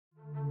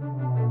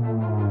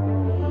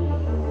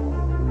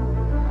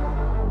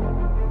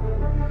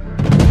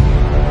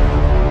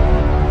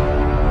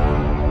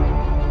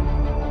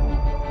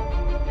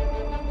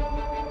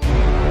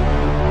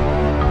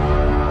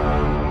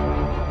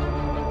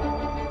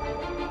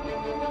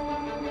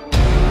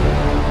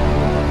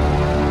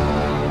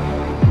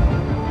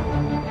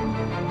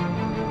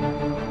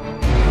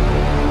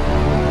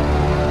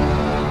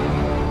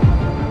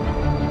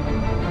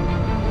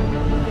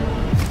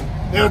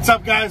Hey, what's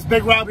up, guys?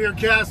 Big Rob here,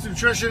 Chaos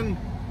Nutrition,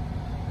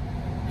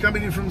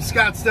 coming to you from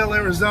Scottsdale,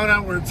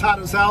 Arizona, where it's hot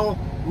as hell,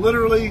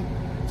 literally.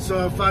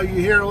 So if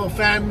you hear a little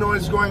fan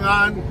noise going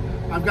on,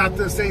 I've got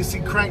this AC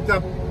cranked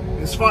up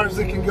as far as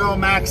it can go,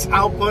 max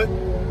output.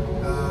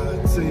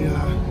 It's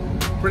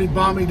a pretty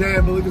balmy day. I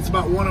believe it's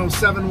about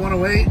 107,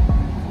 108.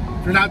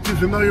 If you're not too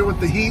familiar with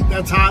the heat,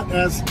 that's hot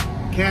as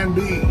can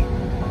be.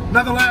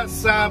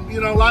 Nonetheless,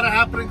 you know, a lot of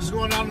happenings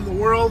going on in the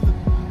world,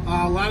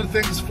 a lot of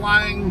things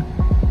flying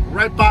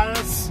right by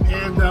us,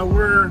 and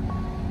we're,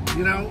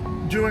 you know,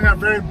 doing our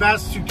very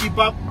best to keep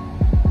up,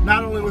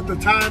 not only with the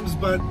times,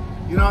 but,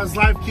 you know, as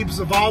life keeps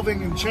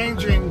evolving and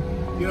changing,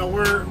 you know,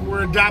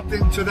 we're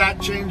adapting to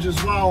that change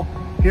as well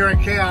here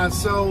at Chaos.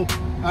 So,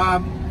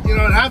 you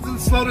know, it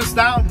hasn't slowed us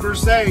down per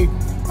se,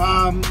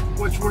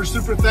 which we're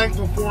super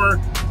thankful for,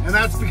 and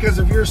that's because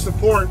of your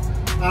support.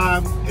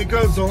 It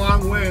goes a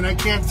long way, and I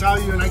can't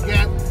tell you, and I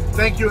can't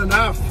thank you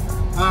enough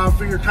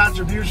for your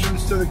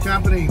contributions to the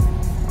company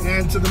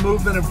and to the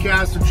movement of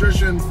Chaos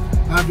Nutrition,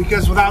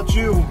 because without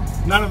you,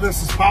 none of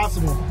this is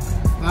possible.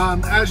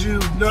 As you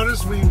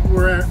noticed,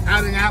 we're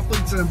adding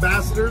athletes and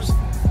ambassadors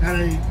at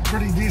a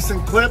pretty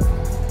decent clip,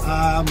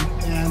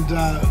 and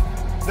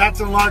that's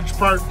in large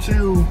part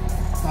to,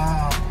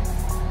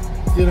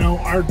 you know,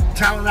 our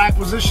talent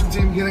acquisition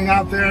team getting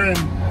out there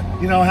and,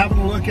 you know, having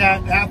a look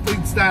at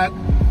athletes that,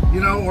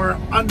 you know,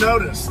 are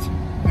unnoticed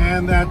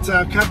and that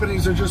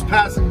companies are just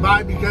passing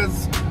by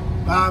because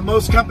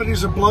most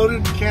companies are bloated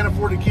and can't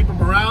afford to keep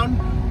them around,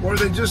 or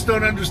they just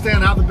don't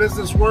understand how the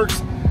business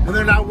works and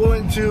they're not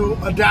willing to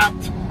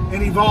adapt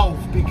and evolve,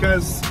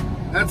 because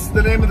that's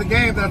the name of the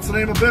game, that's the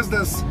name of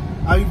business.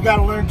 You've got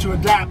to learn to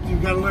adapt,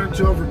 you've got to learn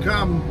to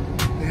overcome,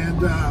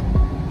 and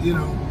you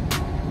know,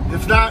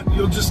 if not,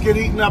 you'll just get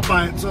eaten up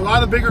by it. So a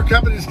lot of the bigger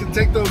companies can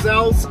take those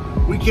L's.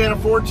 We can't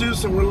afford to,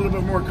 so we're a little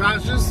bit more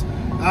cautious,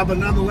 but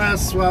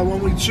nonetheless,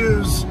 when we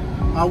choose,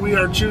 we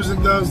are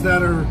choosing those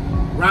that are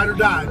ride or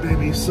die,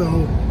 baby.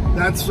 So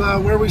that's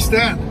where we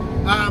stand.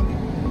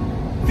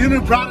 A few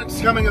new products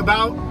coming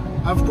about.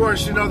 Of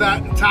course, you know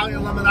that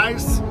Italian lemon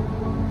ice.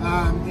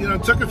 You know,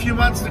 it took a few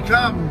months to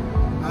come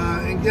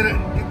and get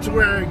to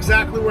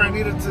exactly where I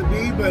need it to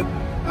be, but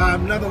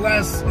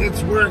nonetheless,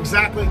 it's where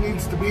exactly it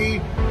needs to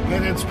be,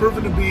 and it's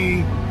proven to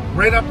be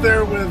right up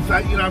there with,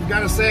 you know, I've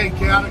got to say,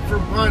 Chaotic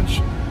Fruit Punch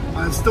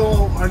is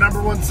still our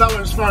 #1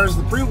 seller as far as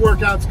the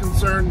pre-workout's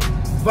concerned,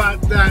 but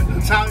that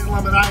Italian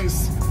lemon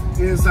ice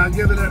is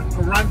giving it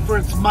a run for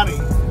its money.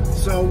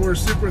 So we're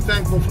super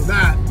thankful for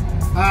that.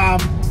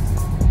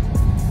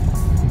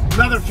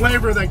 Another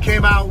flavor that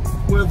came out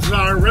was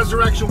our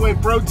Resurrection Whey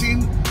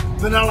Protein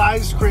Vanilla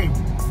Ice Cream.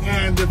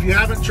 And if you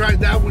haven't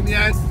tried that one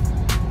yet,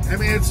 I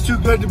mean, it's too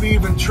good to be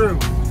even true.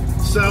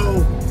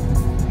 So,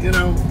 you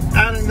know,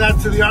 adding that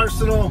to the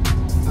arsenal,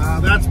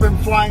 that's been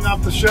flying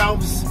off the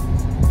shelves.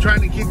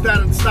 Trying to keep that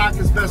in stock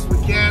as best we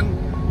can.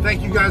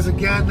 Thank you guys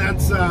again.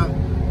 That's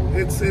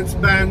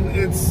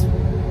it's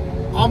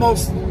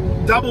almost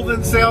doubled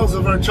in sales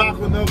of our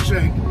chocolate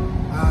milkshake.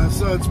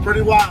 So it's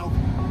pretty wild.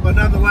 But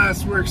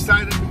nonetheless, we're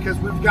excited because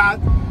we've got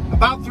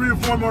about 3 or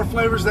 4 more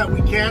flavors that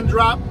we can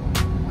drop.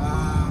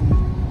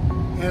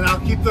 And I'll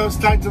keep those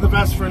tight to the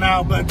vest for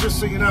now. But just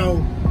so you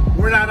know,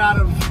 we're not out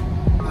of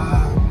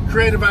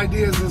creative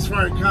ideas as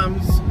far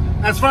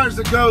as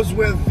it goes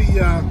with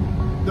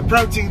the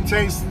protein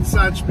taste and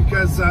such,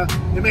 because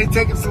it may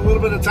take us a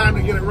little bit of time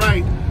to get it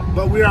right,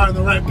 but we are on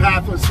the right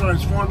path as far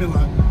as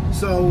formula.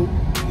 So,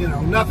 you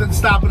know, nothing's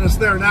stopping us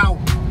there. Now,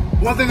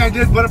 one thing I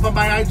did put up on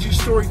my IG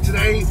story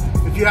today,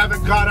 if you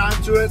haven't caught on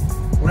to it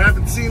or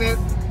haven't seen it,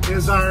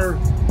 is our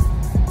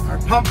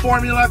pump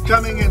formula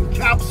coming in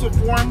capsule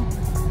form.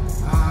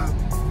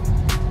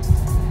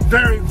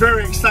 Very,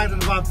 very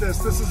excited about this.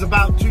 This is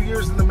about 2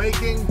 years in the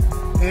making.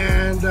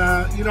 And,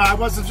 you know, I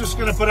wasn't just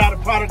going to put out a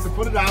product to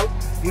put it out.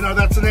 You know,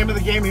 that's the name of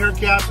the game here at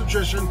Chaos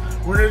Nutrition.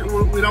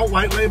 We don't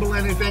white label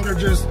anything or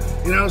just,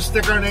 you know,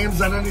 stick our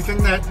names on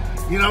anything that,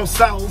 you know,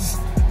 sells.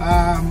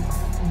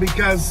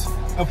 Because,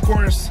 of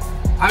course,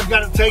 I've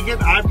got to take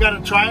it. I've got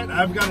to try it.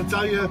 I've got to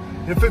tell you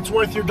if it's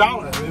worth your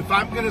dollar. If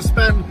I'm going to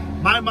spend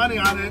my money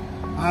on it,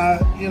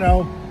 you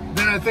know,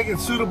 then I think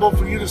it's suitable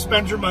for you to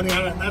spend your money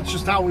on it. And that's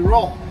just how we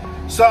roll.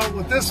 So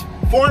with this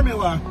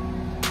formula,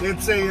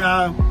 it's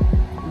a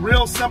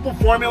real simple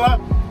formula.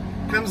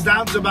 Comes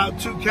down to about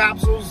 2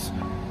 capsules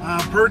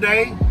per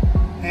day,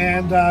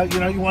 and you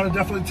know, you want to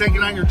definitely take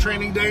it on your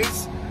training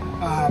days.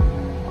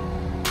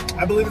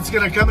 I believe it's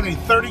going to come in a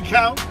 30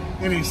 count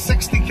and a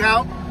 60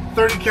 count.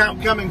 30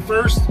 count coming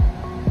first,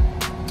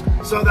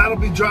 so that'll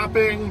be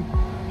dropping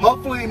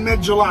hopefully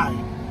mid-July,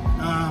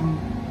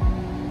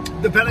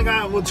 depending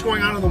on what's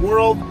going on in the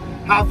world,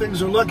 how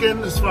things are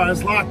looking as far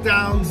as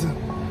lockdowns and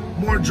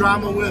more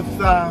drama with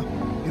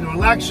you know,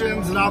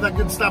 elections and all that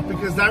good stuff,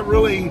 because that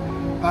really, you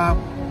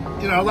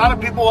know, a lot of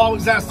people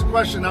always ask the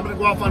question, I'm going to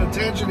go off on a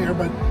tangent here,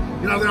 but,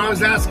 you know, they're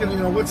always asking, you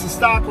know, what's the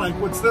stock like,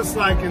 what's this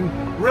like, and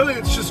really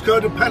it's just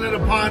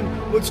codependent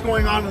upon what's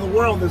going on in the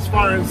world as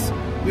far as,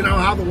 you know,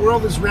 how the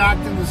world is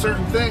reacting to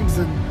certain things,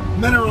 and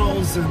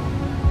minerals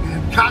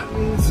and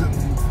cottons and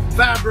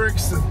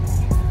fabrics, and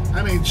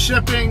I mean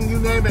shipping, you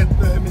name it.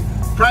 I mean,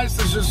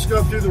 prices just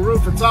go through the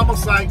roof. It's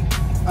almost like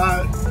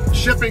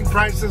shipping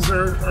prices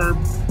are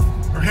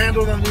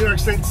handled on the New York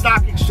State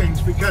Stock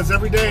Exchange, because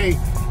every day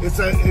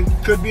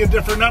it could be a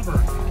different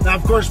number. Now,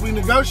 of course, we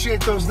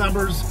negotiate those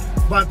numbers,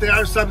 but they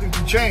are subject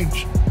to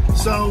change.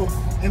 So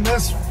in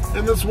this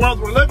world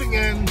we're living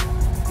in,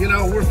 you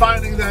know, we're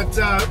finding that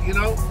you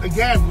know,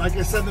 again, like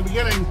I said in the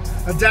beginning,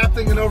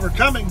 adapting and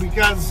overcoming,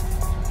 because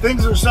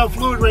things are so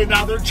fluid right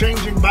now. They're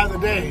changing by the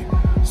day.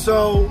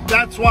 So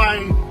that's why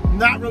I'm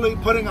not really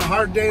putting a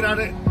hard date on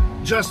it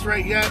just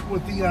right yet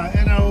with the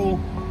NO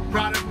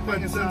product.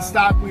 But it's in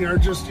stock. We are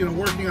just, you know,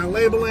 working on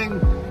labeling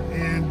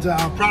and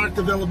product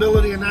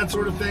availability and that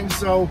sort of thing.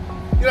 So,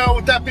 you know,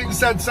 with that being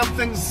said, some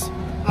things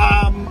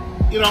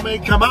you know, may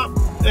come up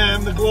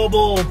in the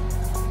global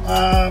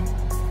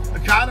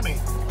economy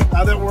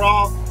that we're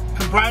all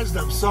comprised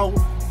of. So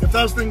if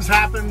those things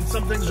happen,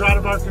 some things are out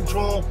of our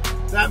control,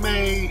 that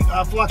may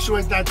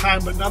fluctuate that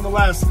time, but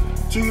nonetheless,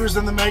 2 years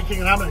in the making,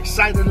 and I'm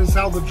excited as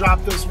hell to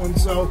drop this one.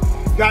 So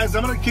guys,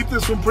 I'm gonna keep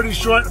this one pretty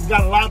short. I've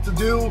got a lot to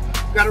do.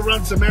 Got to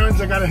run some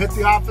errands. I got to hit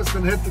the office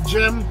and hit the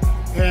gym.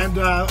 And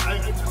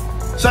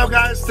so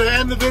guys, to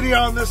end the video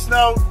on this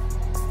note,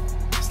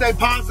 stay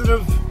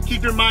positive,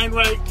 keep your mind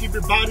right, keep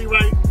your body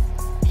right,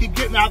 keep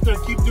getting out there,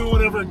 keep doing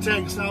whatever it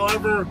takes,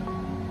 however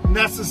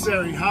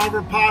necessary,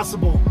 however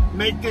possible,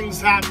 make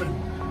things happen.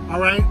 All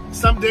right,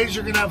 some days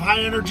you're gonna have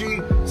high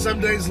energy, some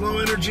days low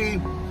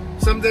energy,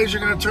 some days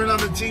you're gonna turn on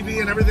the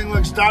TV and everything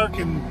looks dark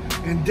and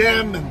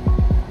dim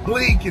and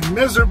bleak and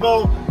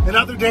miserable, and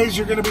other days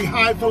you're gonna be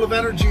high, full of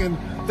energy, and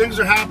things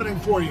are happening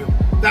for you.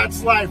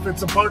 That's life.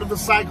 It's a part of the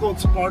cycle.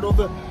 It's a part of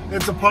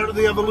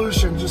the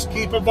evolution. Just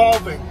keep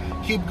evolving,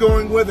 keep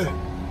going with it.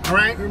 All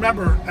right,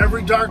 remember,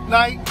 every dark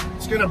night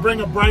is gonna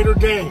bring a brighter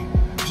day.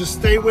 Just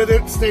stay with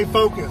it, stay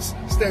focused,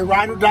 stay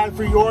ride or die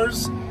for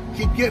yours.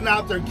 Keep getting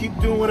out there, keep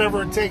doing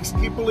whatever it takes,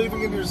 keep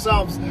believing in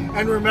yourselves.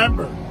 And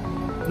remember,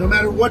 no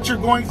matter what you're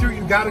going through,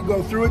 you gotta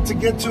go through it to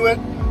get to it.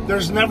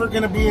 There's never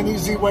gonna be an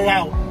easy way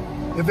out.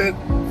 If it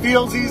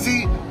feels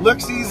easy,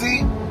 looks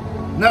easy,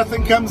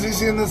 nothing comes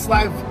easy in this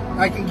life.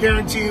 I can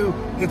guarantee you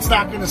it's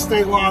not gonna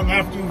stay long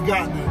after you've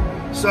gotten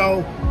it.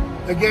 So,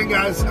 again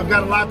guys, I've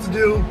got a lot to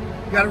do.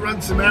 Gotta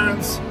run some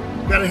errands,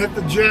 gotta hit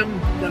the gym,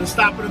 gotta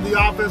stop into the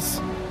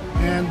office.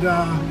 And,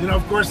 you know,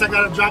 of course, I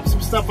got to drop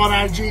some stuff on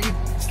IG,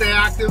 stay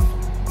active.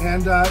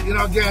 And, you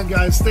know, again,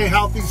 guys, stay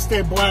healthy,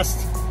 stay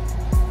blessed,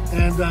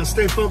 and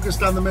stay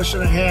focused on the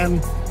mission at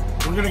hand.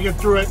 We're going to get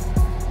through it,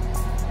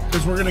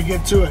 because we're going to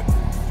get to it.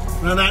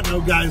 And on that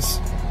note, guys,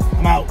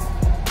 I'm out.